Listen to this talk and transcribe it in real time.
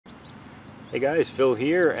Hey guys, Phil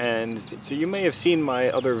here, and so you may have seen my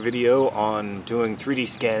other video on doing 3D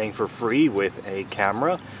scanning for free with a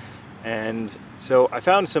camera, and so I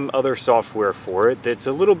found some other software for it that's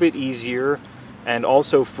a little bit easier and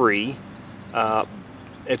also free.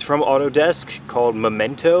 It's from Autodesk called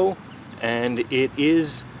Memento, and it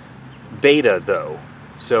is beta though,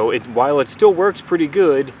 so while it still works pretty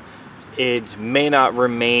good, it may not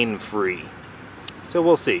remain free. So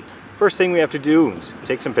we'll see. First thing we have to do is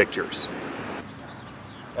take some pictures.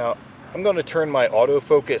 Now, I'm going to turn my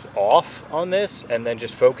autofocus off on this and then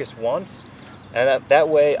just focus once, and that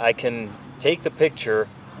way I can take the picture,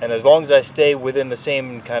 and as long as I stay within the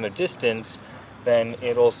same kind of distance, then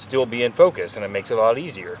it'll still be in focus and it makes it a lot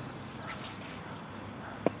easier.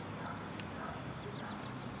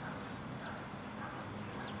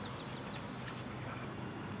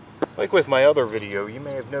 Like with my other video, you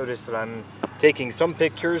may have noticed that I'm taking some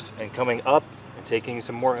pictures and coming up and taking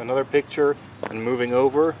another picture and moving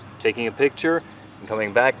over, taking a picture and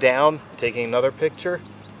coming back down, taking another picture,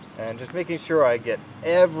 and just making sure I get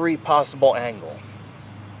every possible angle.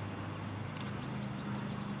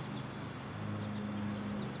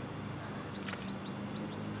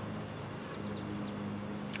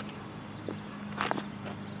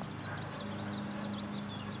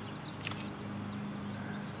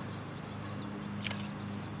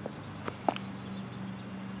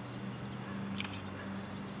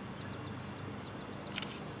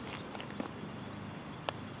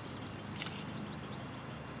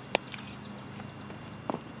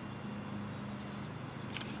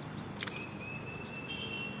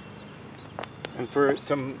 And for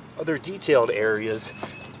some other detailed areas,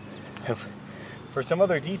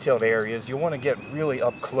 you want to get really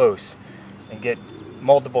up close and get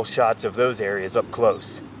multiple shots of those areas up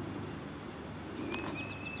close.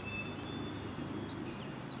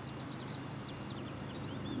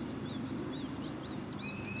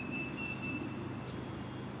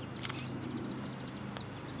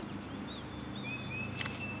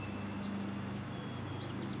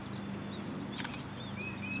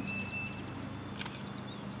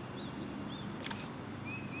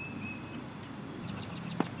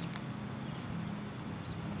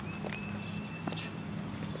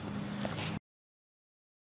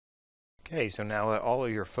 Okay, so now that all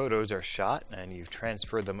of your photos are shot and you've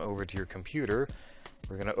transferred them over to your computer,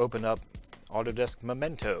 we're going to open up Autodesk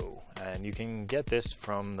Memento, and you can get this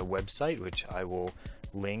from the website, which I will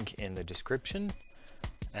link in the description.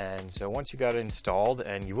 And so once you got it installed,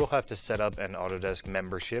 and you will have to set up an Autodesk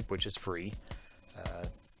membership, which is free.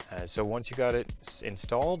 So once you got it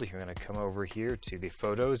installed, you're going to come over here to the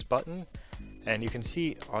Photos button. And you can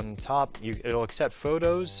see on top, it'll accept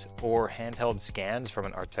photos or handheld scans from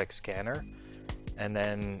an Artex scanner. And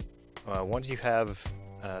then once you have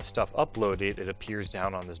stuff uploaded, it appears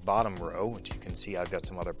down on this bottom row, which you can see I've got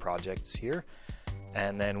some other projects here.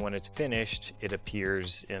 And then when it's finished, it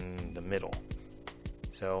appears in the middle.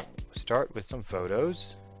 So start with some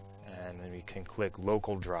photos, and then we can click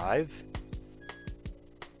Local Drive.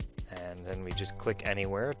 And then we just click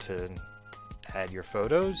anywhere to add your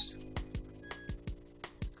photos.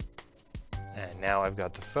 And now I've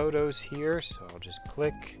got the photos here, so I'll just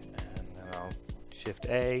click, and then I'll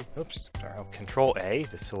Control A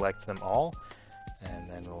to select them all, and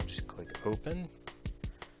then we'll just click Open,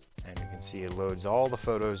 and you can see it loads all the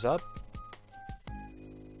photos up,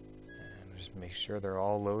 and just make sure they're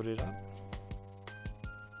all loaded up.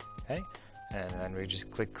 Okay, and then we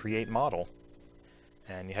just click Create Model,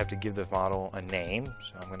 and you have to give the model a name,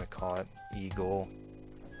 so I'm going to call it Eagle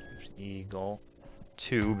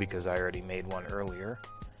 2 because I already made one earlier.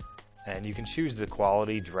 And you can choose the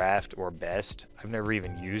quality, draft, or best. I've never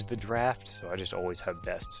even used the draft, so I just always have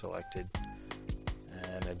best selected.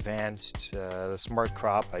 And advanced, the smart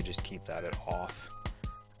crop, I just keep that at off.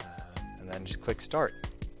 And then just click start.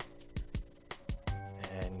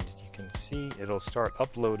 And you can see it'll start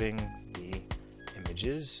uploading the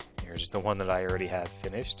images. Here's the one that I already have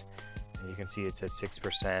finished. And you can see it's at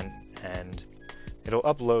 6%, and it'll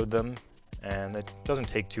upload them. And it doesn't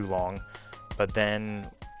take too long, but then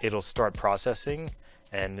it'll start processing,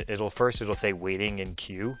 and it'll say waiting in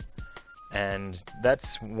queue. And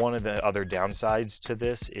that's one of the other downsides to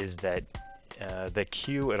this, is that the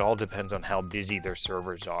queue, it all depends on how busy their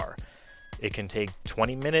servers are. It can take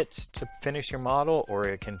 20 minutes to finish your model, or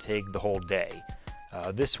it can take the whole day.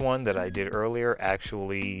 This one that I did earlier,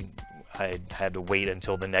 actually I had to wait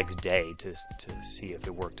until the next day to see if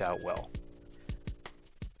it worked out well.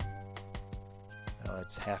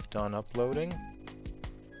 It's half done uploading.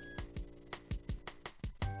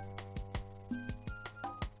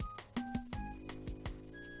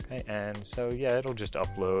 Okay, and so yeah, it'll just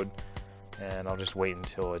upload, and I'll just wait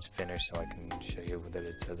until it's finished so I can show you that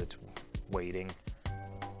it says it's waiting.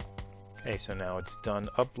 Okay, so now it's done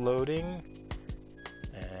uploading,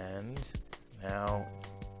 and now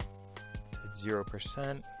it's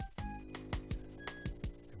 0%,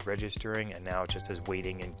 registering, and now it just says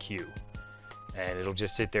waiting in queue. And it'll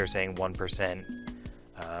just sit there saying 1%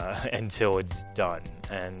 until it's done.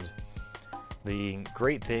 And the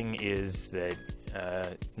great thing is that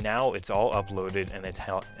now it's all uploaded and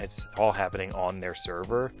it's all happening on their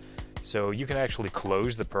server. So you can actually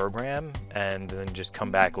close the program and then just come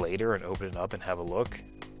back later and open it up and have a look.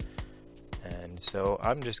 And so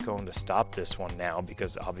I'm just going to stop this one now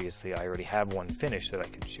because obviously I already have one finished that I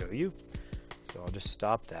can show you. So I'll just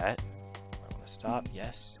stop that. I want to stop,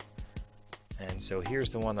 yes. And so here's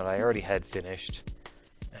the one that I already had finished.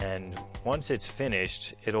 And once it's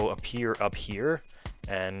finished, it'll appear up here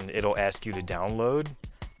and it'll ask you to download,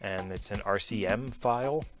 and it's an RCM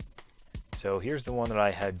file. So here's the one that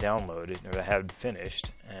I had downloaded, or that I had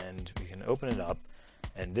finished, and we can open it up,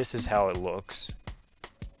 and this is how it looks.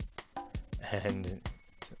 And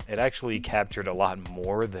it actually captured a lot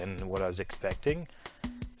more than what I was expecting.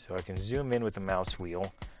 So I can zoom in with the mouse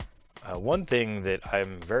wheel. One thing that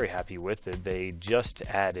I'm very happy with that they just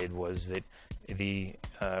added was that the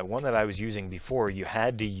one that I was using before, you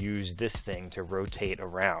had to use this thing to rotate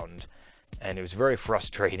around, and it was very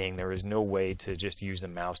frustrating. There was no way to just use the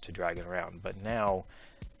mouse to drag it around, but now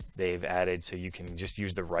they've added so you can just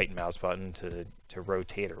use the right mouse button to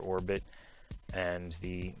rotate or orbit, and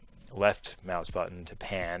the left mouse button to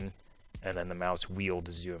pan, and then the mouse wheel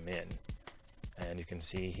to zoom in. And you can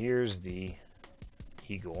see here's the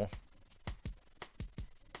eagle.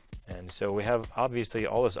 And so we have obviously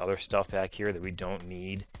all this other stuff back here that we don't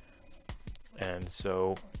need. And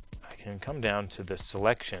so I can come down to the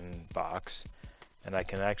selection box, and I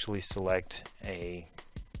can actually select a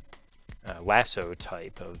lasso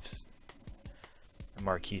type of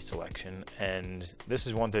marquee selection. And this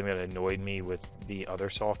is one thing that annoyed me with the other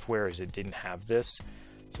software, is it didn't have this.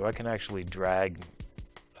 So I can actually drag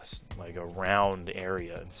like a round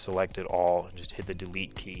area and select it all and just hit the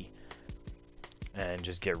delete key and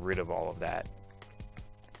just get rid of all of that.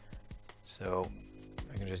 So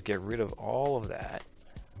I can just get rid of all of that,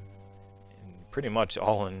 and pretty much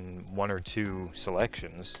all in one or two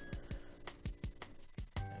selections.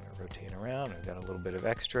 And rotate around, I've got a little bit of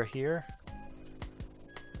extra here.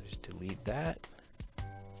 I'll just delete that.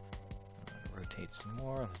 Rotate some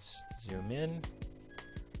more, let's zoom in.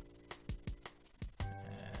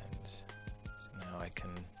 And so now I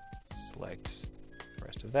can select the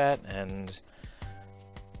rest of that, and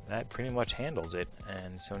that pretty much handles it.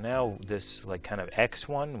 And so now this like kind of X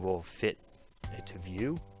one will fit it to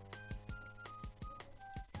view,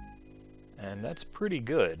 and that's pretty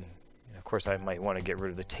good. And of course I might want to get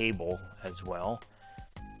rid of the table as well,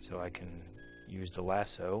 so I can use the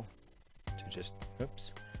lasso to just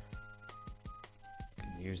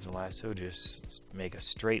use the lasso to just make a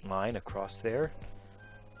straight line across there.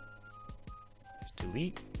 Just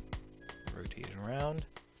delete, rotate it around.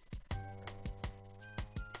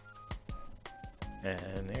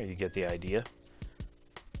 And there, you get the idea.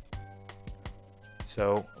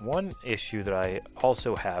 So one issue that I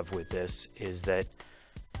also have with this is that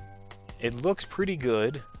it looks pretty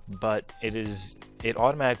good, but it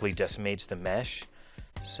automatically decimates the mesh.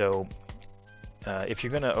 So if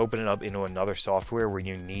you're going to open it up into another software where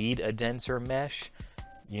you need a denser mesh,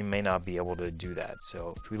 you may not be able to do that.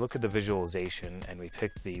 So if we look at the visualization and we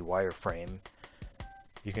pick the wireframe,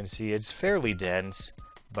 you can see it's fairly dense,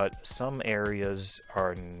 but some areas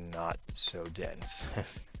are not so dense.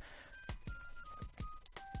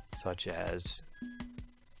 Such as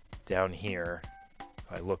down here, if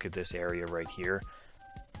I look at this area right here,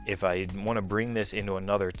 if I want to bring this into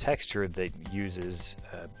another texture that uses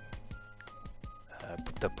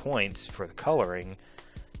the points for the coloring,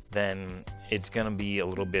 then it's going to be a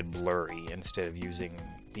little bit blurry instead of using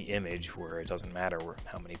the image where it doesn't matter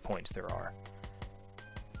how many points there are.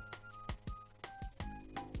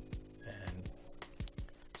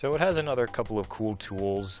 So it has another couple of cool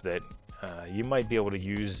tools that you might be able to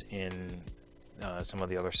use in some of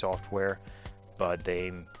the other software, but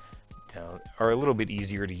they are a little bit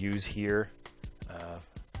easier to use here.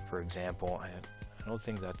 For example, I don't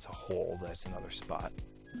think that's a hole, that's another spot,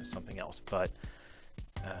 that's something else. But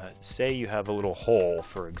say you have a little hole,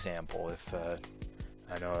 for example. If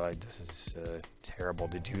I know this is terrible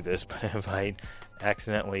to do this, but if I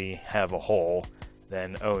accidentally have a hole,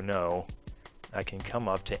 then oh no. I can come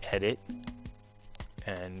up to edit,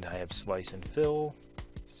 and I have slice and fill,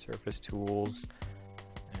 surface tools,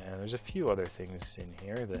 and there's a few other things in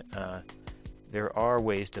here that there are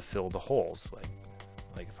ways to fill the holes.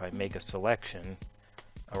 Like if I make a selection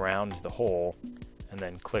around the hole and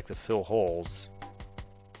then click the fill holes,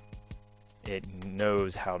 it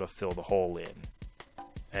knows how to fill the hole in,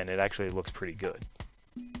 and it actually looks pretty good.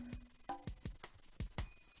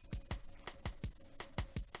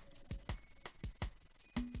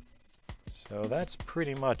 So that's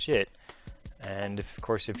pretty much it. And of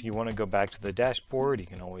course, if you want to go back to the dashboard, you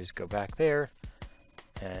can always go back there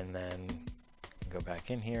and then go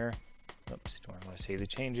back in here. Oops, do I want to save the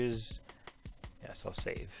changes? Yes, I'll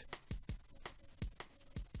save.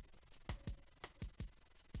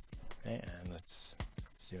 Okay, and let's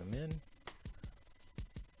zoom in.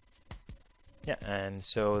 Yeah, and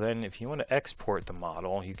so then if you want to export the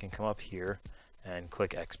model, you can come up here and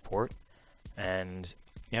click export, and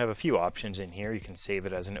you have a few options in here. You can save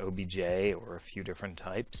it as an OBJ or a few different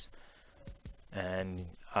types. And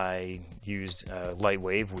I used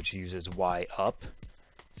Lightwave, which uses Y up,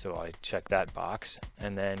 so I check that box.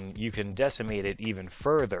 And then you can decimate it even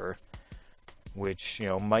further, which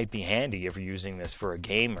might be handy if you're using this for a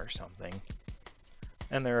game or something.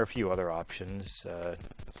 And there are a few other options,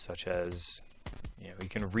 such as you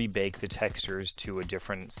can rebake the textures to a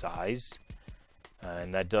different size.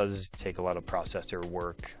 And that does take a lot of processor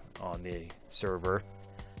work on the server.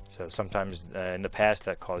 So sometimes in the past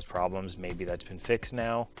that caused problems. Maybe that's been fixed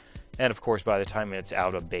now. And of course, by the time it's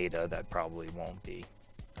out of beta, that probably won't be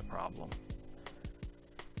a problem.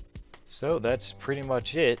 So that's pretty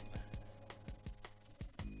much it.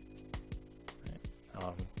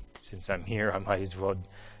 Since I'm here, I might as well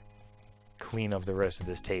clean up the rest of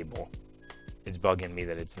this table. It's bugging me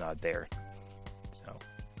that it's not there. So.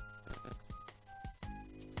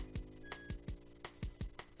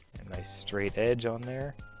 Nice straight edge on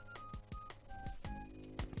there.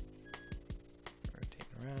 Rotate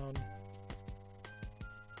around.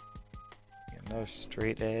 Get another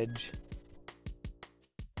straight edge.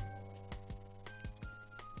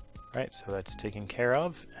 Alright, so that's taken care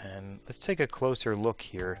of. And let's take a closer look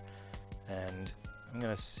here. And I'm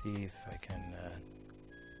going to see if I can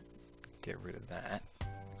get rid of that.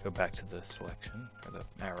 Go back to the selection, or the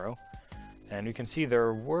arrow. And you can see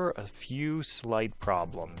there were a few slight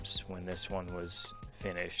problems when this one was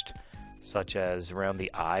finished, such as around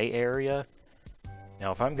the eye area.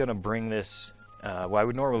 Now, if I'm going to bring this, well, I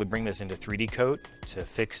would normally bring this into 3D Coat to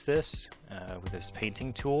fix this with this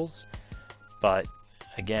painting tools, but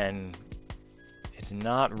again, it's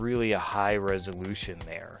not really a high resolution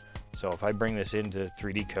there. So if I bring this into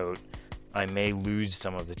 3D Coat, I may lose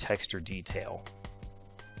some of the texture detail.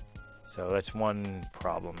 So that's one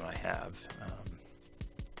problem I have.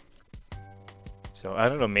 So I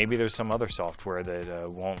don't know, maybe there's some other software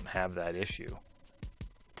that won't have that issue.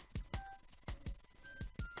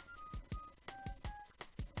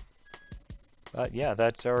 But yeah,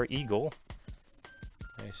 that's our eagle.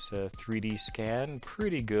 Nice 3D scan,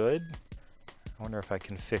 pretty good. I wonder if I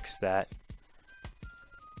can fix that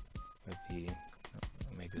with the,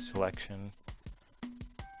 make a selection.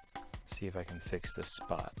 See if I can fix this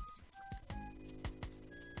spot.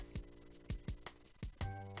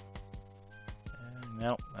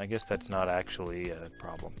 No, I guess that's not actually a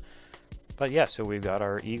problem. But yeah, so we've got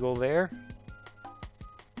our eagle there.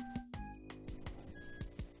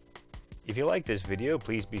 If you like this video,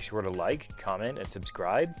 please be sure to like, comment, and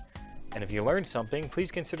subscribe. And if you learned something, please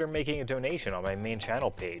consider making a donation on my main channel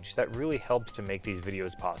page. That really helps to make these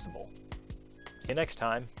videos possible. See you next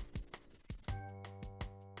time.